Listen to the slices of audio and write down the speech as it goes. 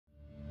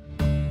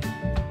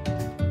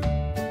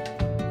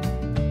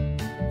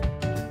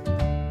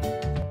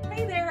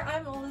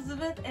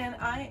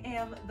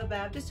the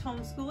Baptist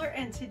homeschooler,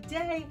 and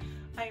today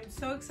I am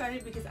so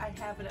excited because I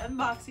have an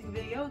unboxing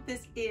video.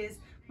 This is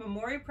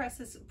Memoria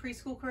Press's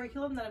preschool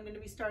curriculum that I'm going to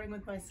be starting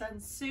with my son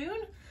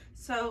soon.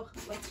 So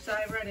let's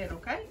dive right in,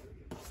 okay?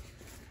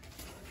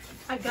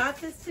 I got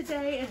this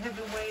today and have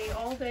been waiting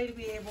all day to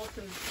be able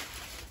to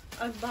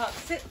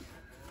unbox it.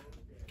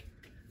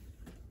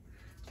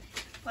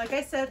 Like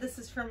I said, this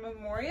is from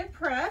Memoria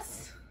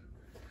Press.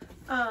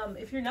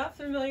 If you're not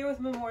familiar with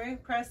Memoria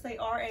Press, they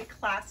are a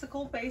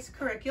classical-based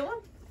curriculum,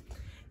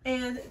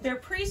 and their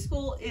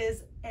preschool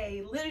is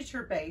a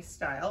literature-based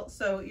style.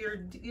 So you're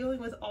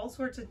dealing with all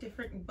sorts of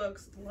different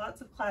books,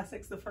 lots of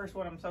classics. The first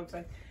one I'm so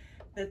excited.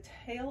 The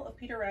Tale of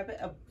Peter Rabbit,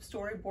 a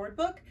storyboard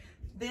book.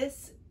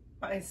 This,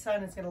 my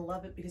son is going to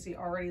love it because he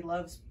already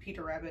loves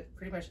Peter Rabbit,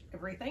 pretty much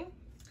everything.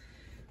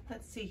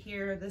 Let's see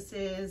here. This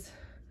is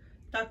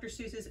Dr.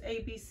 Seuss's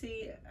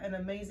ABC, an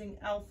amazing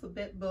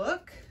alphabet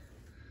book.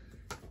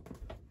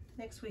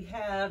 Next we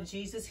have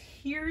Jesus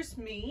Hears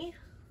Me.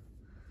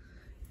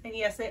 And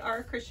yes, they are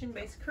a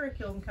Christian-based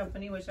curriculum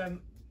company, which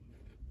I'm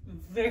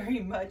very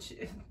much,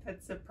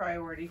 that's a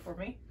priority for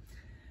me.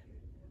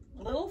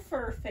 Little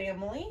Fur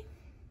Family.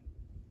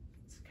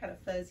 It's kind of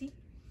fuzzy.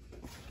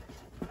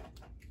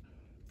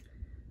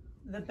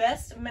 The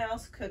Best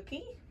Mouse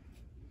Cookie.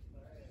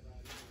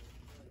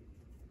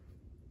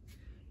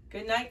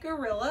 Goodnight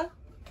Gorilla.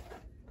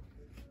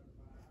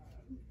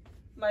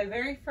 My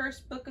very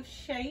first book of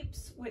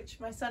shapes, which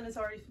my son is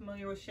already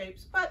familiar with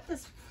shapes, but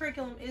this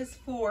curriculum is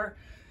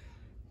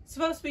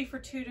supposed to be for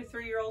 2 to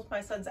 3 year olds.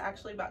 My son's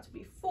actually about to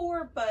be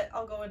 4, but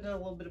I'll go into a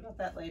little bit about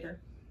that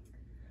later.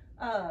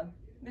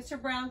 Mr.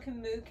 Brown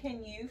Can Moo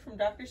Can You from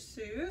Dr.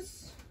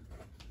 Seuss.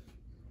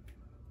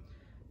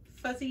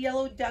 Fuzzy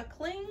Yellow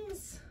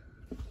Ducklings.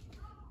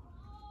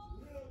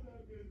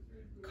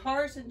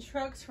 Cars and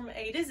Trucks from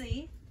A to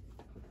Z.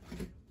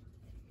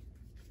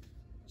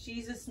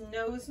 Jesus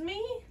Knows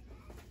Me.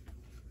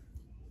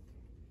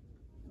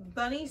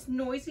 Bunny's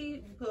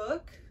Noisy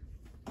Book.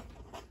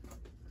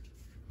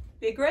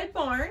 Big Red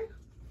Barn.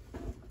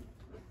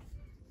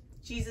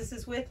 Jesus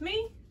Is With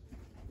Me.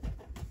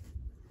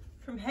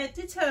 From Head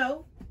to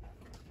Toe.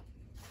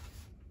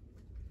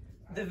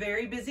 The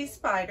Very Busy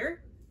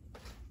Spider.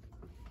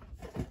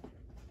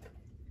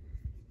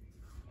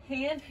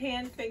 Hand,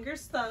 Hand,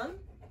 Fingers, Thumb.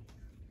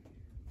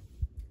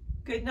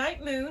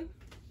 Goodnight Moon.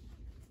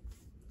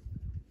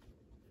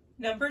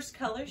 Numbers,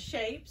 Colors,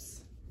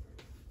 Shapes.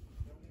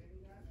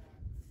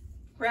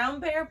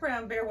 Brown Bear,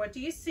 What Do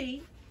You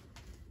See?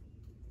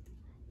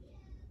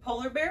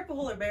 Polar Bear,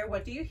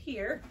 What Do You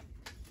Hear?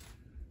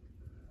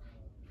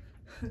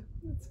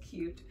 That's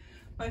cute.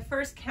 My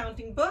first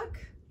counting book.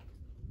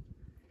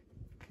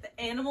 The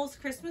Animals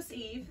Christmas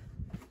Eve.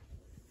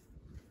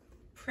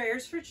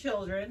 Prayers for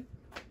Children.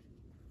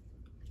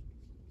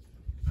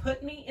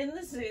 Put Me in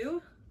the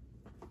Zoo.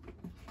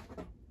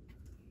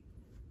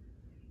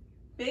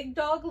 Big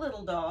Dog,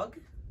 Little Dog.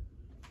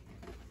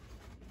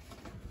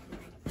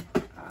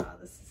 Ah,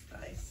 this is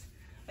nice.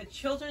 A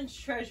Children's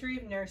Treasury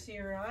of Nursery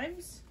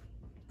Rhymes.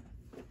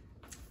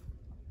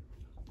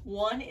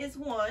 One is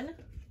One.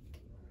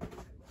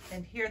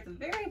 And here at the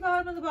very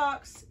bottom of the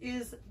box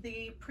is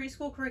the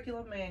preschool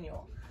curriculum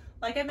manual.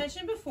 Like I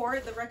mentioned before,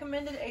 the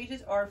recommended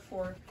ages are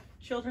for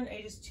children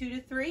ages 2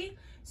 to 3.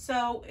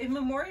 So in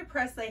Memoria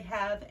Press, they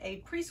have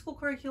a preschool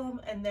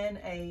curriculum and then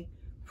a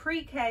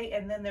pre-K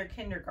and then their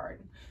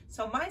kindergarten.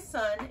 So my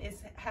son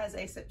has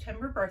a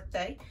September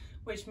birthday,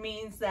 which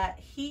means that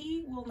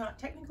he will not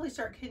technically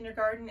start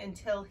kindergarten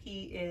until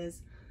he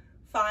is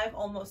 5,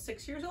 almost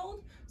 6 years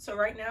old. So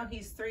right now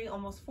he's 3,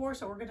 almost 4,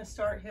 so we're gonna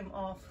start him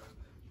off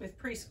with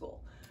preschool.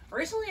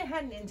 Originally I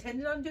hadn't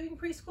intended on doing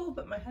preschool,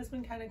 but my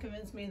husband kind of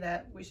convinced me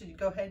that we should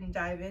go ahead and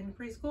dive into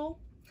preschool.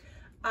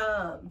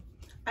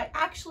 I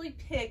actually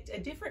picked a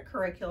different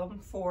curriculum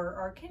for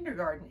our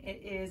kindergarten.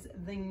 It is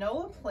the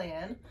NOAA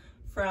plan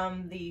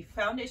from the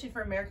Foundation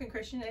for American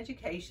Christian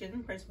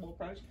Education Principal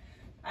Approach.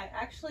 I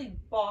actually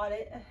bought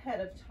it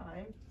ahead of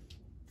time.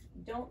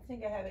 Don't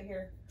think I have it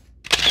here.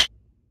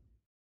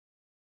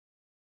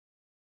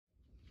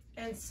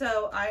 And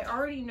so I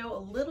already know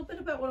a little bit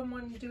about what I'm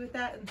wanting to do with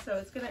that, and so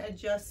it's going to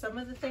adjust some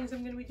of the things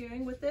I'm going to be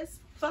doing with this.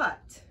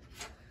 But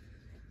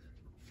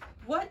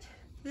what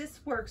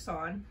this works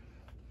on,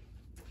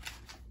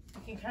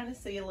 you can kind of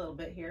see a little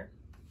bit here.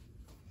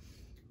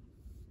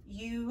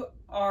 You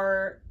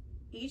are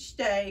each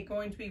day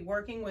going to be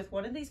working with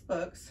one of these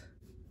books: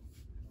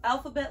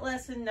 alphabet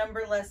lesson,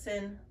 number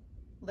lesson,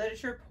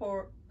 literature,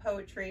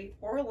 poetry,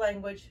 oral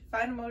language,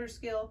 fine motor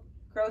skill,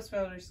 gross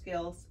motor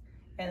skills,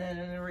 and then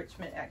an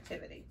enrichment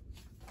activity.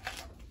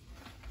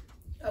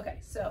 Okay,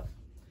 so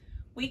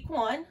week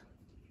 1,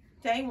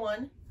 day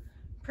 1,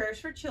 Prayers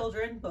for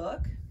Children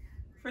book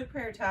for the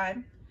prayer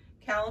time,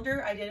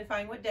 calendar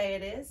identifying what day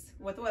it is,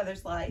 what the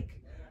weather's like,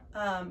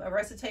 a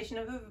recitation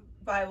of a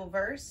Bible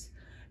verse.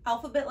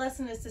 Alphabet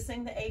lesson is to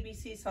sing the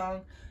ABC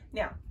song.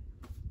 Now,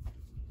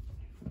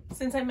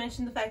 since I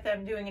mentioned the fact that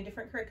I'm doing a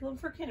different curriculum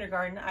for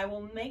kindergarten, I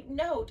will make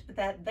note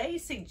that they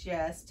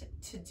suggest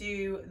to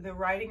do the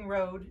Writing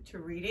Road to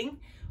Reading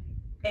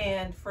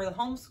And for the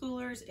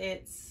homeschoolers,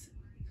 it's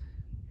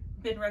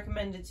been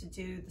recommended to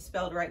do the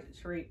spell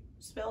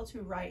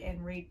to write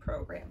and read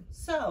program.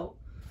 So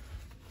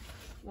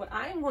what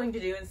I'm going to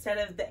do, instead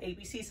of the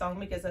ABC song,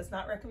 because that's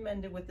not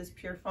recommended with this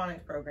pure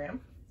phonics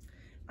program,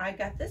 I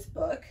got this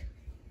book,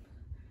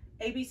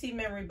 ABC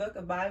Memory Book,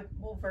 a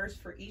Bible verse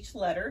for each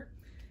letter.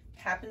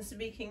 Happens to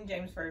be King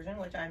James Version,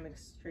 which I'm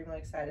extremely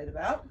excited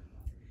about.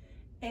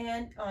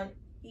 And on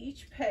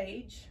each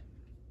page,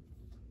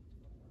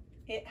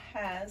 it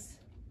has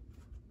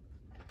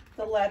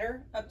the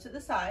letter up to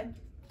the side,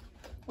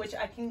 which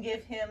I can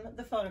give him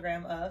the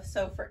phonogram of.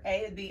 So for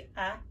A, it'd be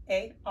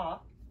A,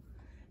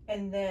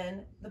 and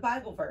then the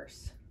Bible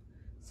verse.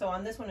 So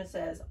on this one it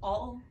says,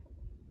 all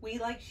we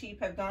like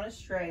sheep have gone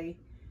astray,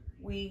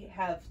 we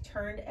have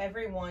turned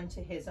everyone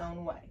to his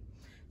own way.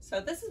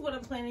 So this is what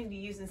I'm planning to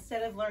use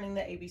instead of learning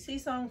the ABC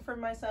song for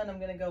my son. I'm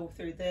going to go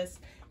through this,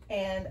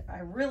 and I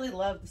really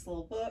love this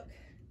little book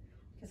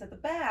because at the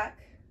back,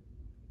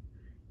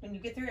 when you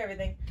get through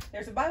everything,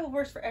 there's a Bible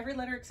verse for every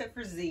letter except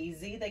for Z.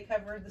 Z, they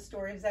covered the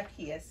story of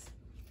Zacchaeus.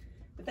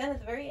 But then at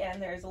the very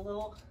end, there's a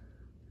little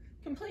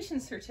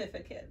completion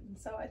certificate. And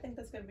so I think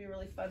that's going to be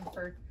really fun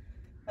for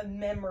a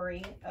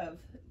memory of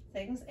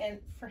things. And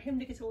for him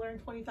to get to learn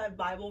 25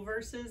 Bible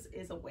verses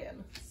is a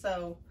win.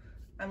 So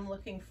I'm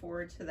looking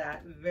forward to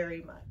that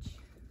very much.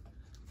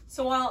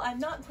 So while I'm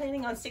not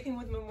planning on sticking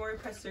with Memoria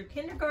Press through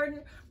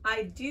kindergarten,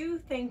 I do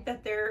think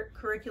that their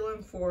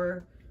curriculum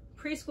for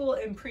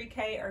preschool and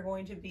pre-K are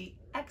going to be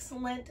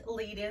excellent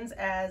lead-ins,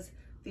 as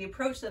the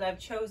approach that I've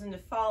chosen to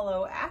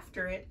follow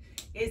after it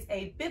is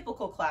a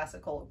biblical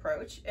classical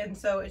approach, and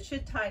so it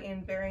should tie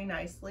in very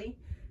nicely.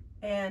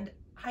 And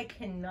I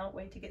cannot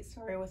wait to get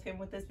started with him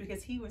with this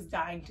because he was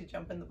dying to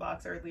jump in the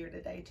box earlier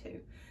today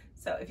too.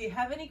 So if you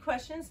have any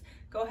questions,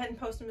 go ahead and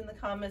post them in the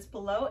comments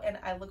below, and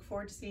I look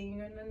forward to seeing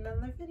you in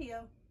another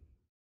video.